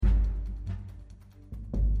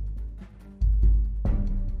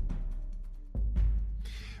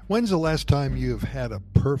When's the last time you've had a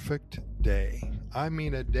perfect day? I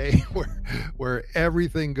mean, a day where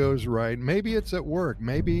everything goes right. Maybe it's at work.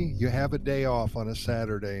 Maybe you have a day off on a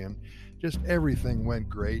Saturday and just everything went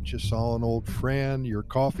great. You saw an old friend. Your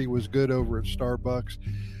coffee was good over at Starbucks.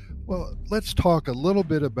 Well, let's talk a little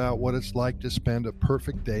bit about what it's like to spend a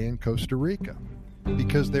perfect day in Costa Rica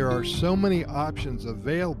because there are so many options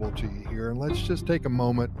available to you here. And let's just take a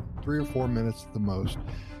moment, 3 or 4 minutes at the most,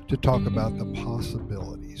 to talk about the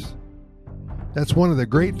possibilities. That's one of the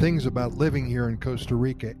great things about living here in Costa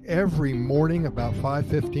Rica. Every morning about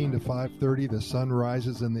 5:15 to 5:30, the sun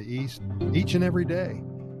rises in the east each and every day.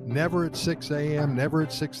 Never at 6 a.m., never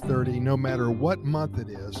at 6:30, no matter what month it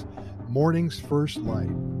is. Morning's first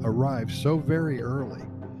light arrives so very early.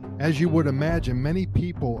 As you would imagine, many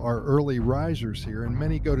people are early risers here, and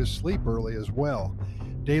many go to sleep early as well.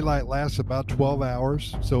 Daylight lasts about 12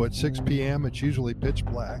 hours, so at 6 p.m. it's usually pitch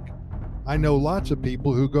black. I know lots of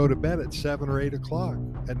people who go to bed at 7 or 8 o'clock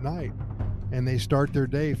at night, and they start their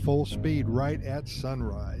day full speed right at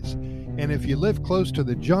sunrise. And if you live close to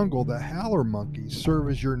the jungle, the howler monkeys serve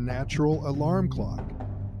as your natural alarm clock.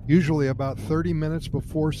 Usually about 30 minutes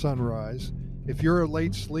before sunrise. If you're a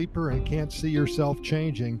late sleeper and can't see yourself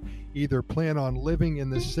changing, either plan on living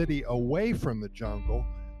in the city away from the jungle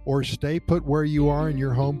or stay put where you are in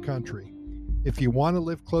your home country. If you want to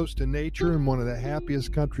live close to nature in one of the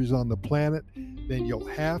happiest countries on the planet, then you'll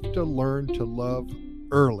have to learn to love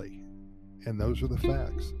early. And those are the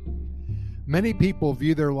facts. Many people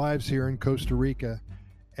view their lives here in Costa Rica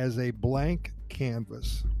as a blank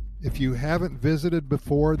canvas. If you haven't visited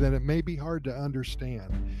before, then it may be hard to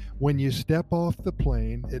understand. When you step off the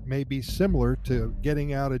plane, it may be similar to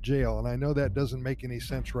getting out of jail. And I know that doesn't make any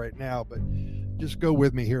sense right now, but just go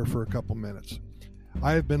with me here for a couple minutes.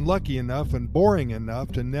 I have been lucky enough and boring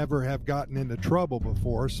enough to never have gotten into trouble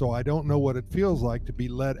before, so I don't know what it feels like to be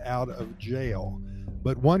let out of jail.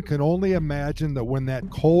 But one can only imagine that when that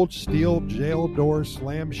cold steel jail door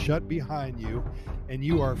slams shut behind you and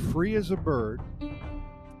you are free as a bird,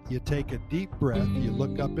 you take a deep breath, you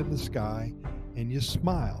look up in the sky, and you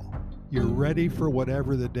smile. You're ready for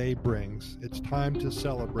whatever the day brings. It's time to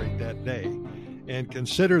celebrate that day. And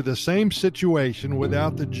consider the same situation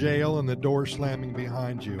without the jail and the door slamming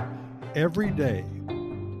behind you. Every day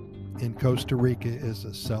in Costa Rica is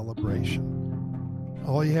a celebration.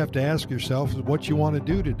 All you have to ask yourself is what you want to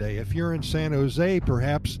do today. If you're in San Jose,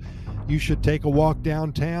 perhaps you should take a walk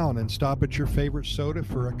downtown and stop at your favorite soda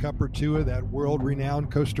for a cup or two of that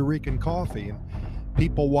world-renowned Costa Rican coffee. And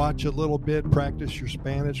people watch a little bit, practice your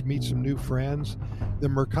Spanish, meet some new friends. The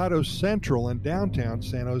Mercado Central in downtown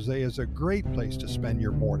San Jose is a great place to spend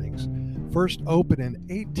your mornings. First opened in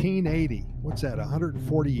 1880, what's that,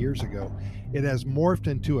 140 years ago. It has morphed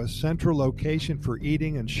into a central location for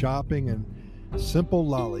eating and shopping and simple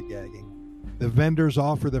lollygagging. The vendors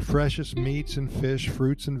offer the freshest meats and fish,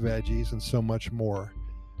 fruits and veggies, and so much more.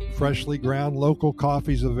 Freshly ground local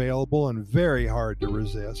coffees available and very hard to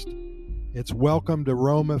resist. Its welcomed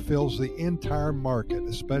aroma fills the entire market,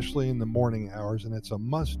 especially in the morning hours, and it's a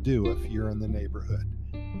must-do if you're in the neighborhood.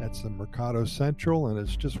 That's the Mercado Central, and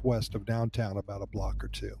it's just west of downtown, about a block or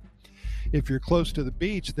two. If you're close to the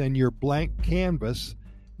beach, then your blank canvas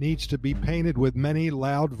needs to be painted with many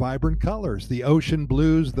loud, vibrant colors. The ocean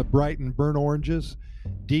blues, the bright and burnt oranges,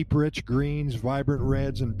 deep, rich greens, vibrant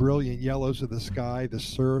reds, and brilliant yellows of the sky, the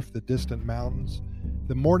surf, the distant mountains.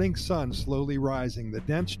 The morning sun slowly rising, the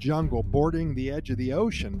dense jungle bordering the edge of the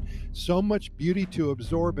ocean. So much beauty to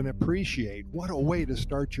absorb and appreciate. What a way to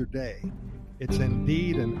start your day. It's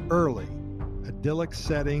indeed an early, idyllic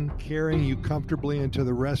setting carrying you comfortably into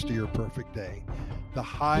the rest of your perfect day. The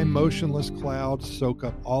high, motionless clouds soak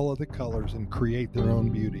up all of the colors and create their own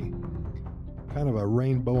beauty. Kind of a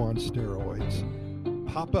rainbow on steroids.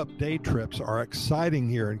 Pop-up day trips are exciting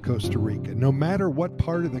here in Costa Rica. No matter what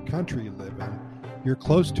part of the country you live in, you're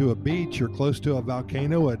close to a beach, you're close to a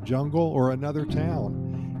volcano, a jungle, or another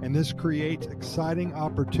town. And this creates exciting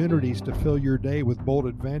opportunities to fill your day with bold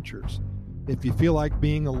adventures. If you feel like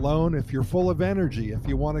being alone, if you're full of energy, if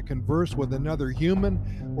you want to converse with another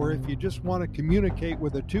human, or if you just want to communicate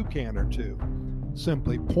with a toucan or two,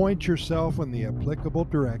 simply point yourself in the applicable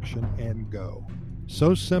direction and go.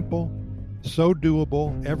 So simple, so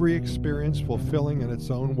doable, every experience fulfilling in its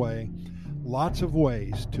own way. Lots of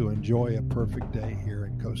ways to enjoy a perfect day here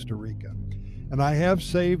in Costa Rica. And I have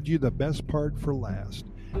saved you the best part for last.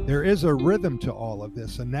 There is a rhythm to all of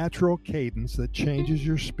this, a natural cadence that changes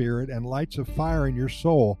your spirit and lights a fire in your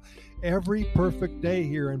soul. Every perfect day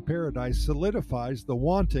here in paradise solidifies the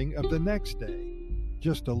wanting of the next day,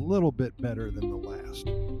 just a little bit better than the last.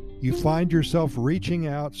 You find yourself reaching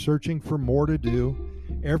out, searching for more to do.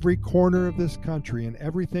 Every corner of this country and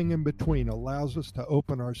everything in between allows us to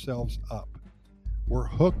open ourselves up. We're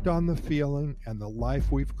hooked on the feeling and the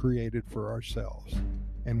life we've created for ourselves.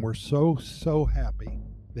 And we're so, so happy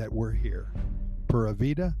that we're here. Pura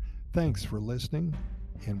Vida, thanks for listening,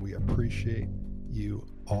 and we appreciate you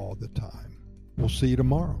all the time. We'll see you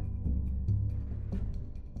tomorrow.